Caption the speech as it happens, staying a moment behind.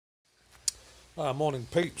Morning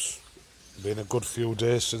peeps. Been a good few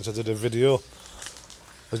days since I did a video.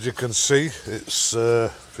 As you can see, it's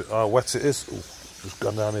how wet it is. Ooh, just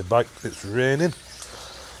gone down my bike. It's raining,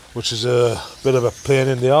 which is a bit of a pain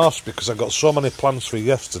in the arse because I got so many plans for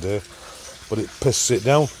yesterday, but it pissed it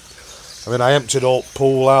down. I mean, I emptied all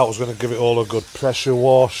pool out. I was going to give it all a good pressure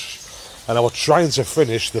wash, and I was trying to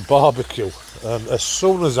finish the barbecue. And as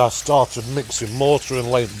soon as I started mixing mortar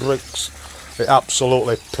and laying bricks, it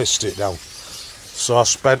absolutely pissed it down. So I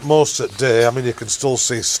spent most of the day, I mean, you can still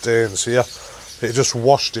see stains here. It just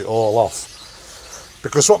washed it all off.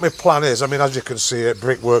 Because what my plan is, I mean, as you can see,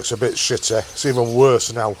 brickwork's a bit shitty. It's even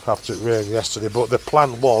worse now after it rained yesterday. But the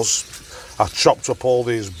plan was, I chopped up all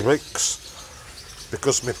these bricks.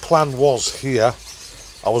 Because my plan was here,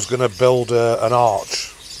 I was going to build an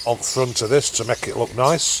arch on front of this to make it look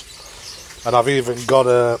nice. And I've even got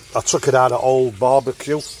I took it out of old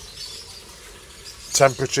barbecue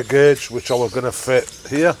temperature gauge, which I was going to fit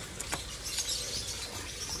here,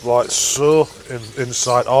 like so,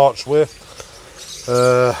 inside archway.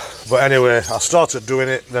 But anyway, I started doing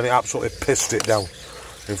it, and then it absolutely pissed it down.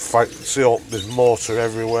 In fact, see, all there's mortar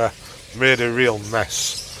everywhere, made a real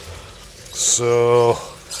mess. So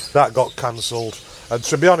that got cancelled, and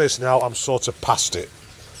to be honest now, I'm sort of past it.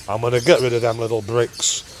 I'm going to get rid of them little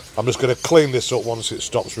bricks. I'm just going to clean this up once it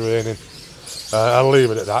stops raining. I'll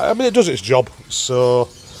leave it at that. I mean, it does its job. So,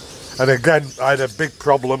 and again, I had a big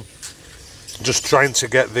problem just trying to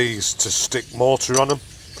get these to stick mortar on them.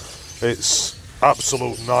 It's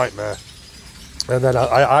absolute nightmare. And then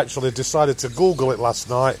I actually decided to Google it last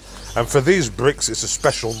night, and for these bricks, it's a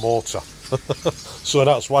special mortar. So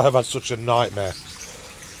that's why I've had such a nightmare.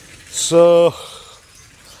 So,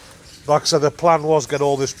 like I said, the plan was get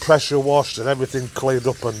all this pressure washed and everything cleaned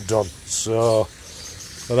up and done. So,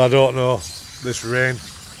 and I don't know, this rain,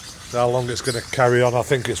 how long it's going to carry on. I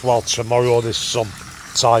think it's while tomorrow there's some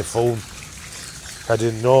typhoon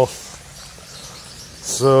heading north.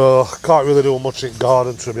 So can't really do much in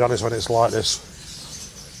garden, to be honest, when it's like this.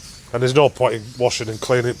 And there's no point in washing and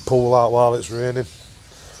cleaning pool out while it's raining.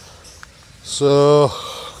 So,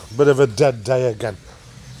 bit of a dead day again.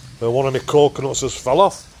 One of my coconuts has fell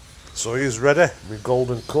off, so he's ready, my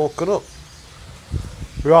golden coconut.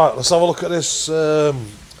 Right, let's have a look at this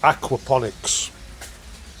aquaponics.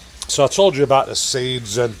 So I told you about the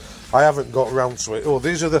seeds, and I haven't got around to it. Oh,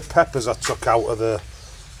 these are the peppers I took out of the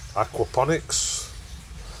aquaponics.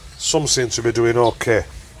 Some seem to be doing okay.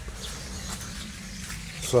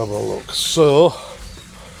 Let's have a look. So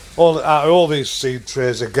all these seed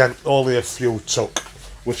trays, again, only a few took,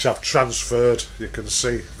 which I've transferred. You can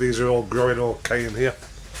see these are all growing okay in here.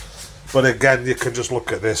 But again, you can just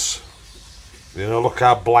look at this. You know, look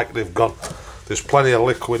how black they've gone. There's plenty of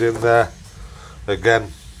liquid in there.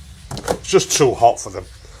 Again, it's just too hot for them.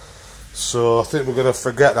 So I think we're going to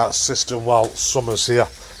forget that system while summer's here.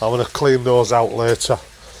 I'm going to clean those out later.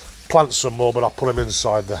 Plant some more, but I'll put them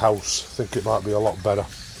inside the house. I think it might be a lot better.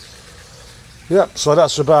 Yep, so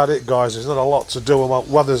that's about it, guys. There's not a lot to do when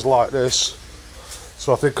weather's like this.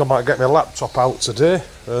 So I think I might get my laptop out today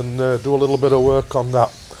and do a little bit of work on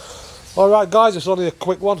that. Alright guys, it's only a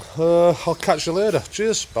quick one. I'll catch you later.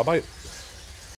 Cheers, bye bye.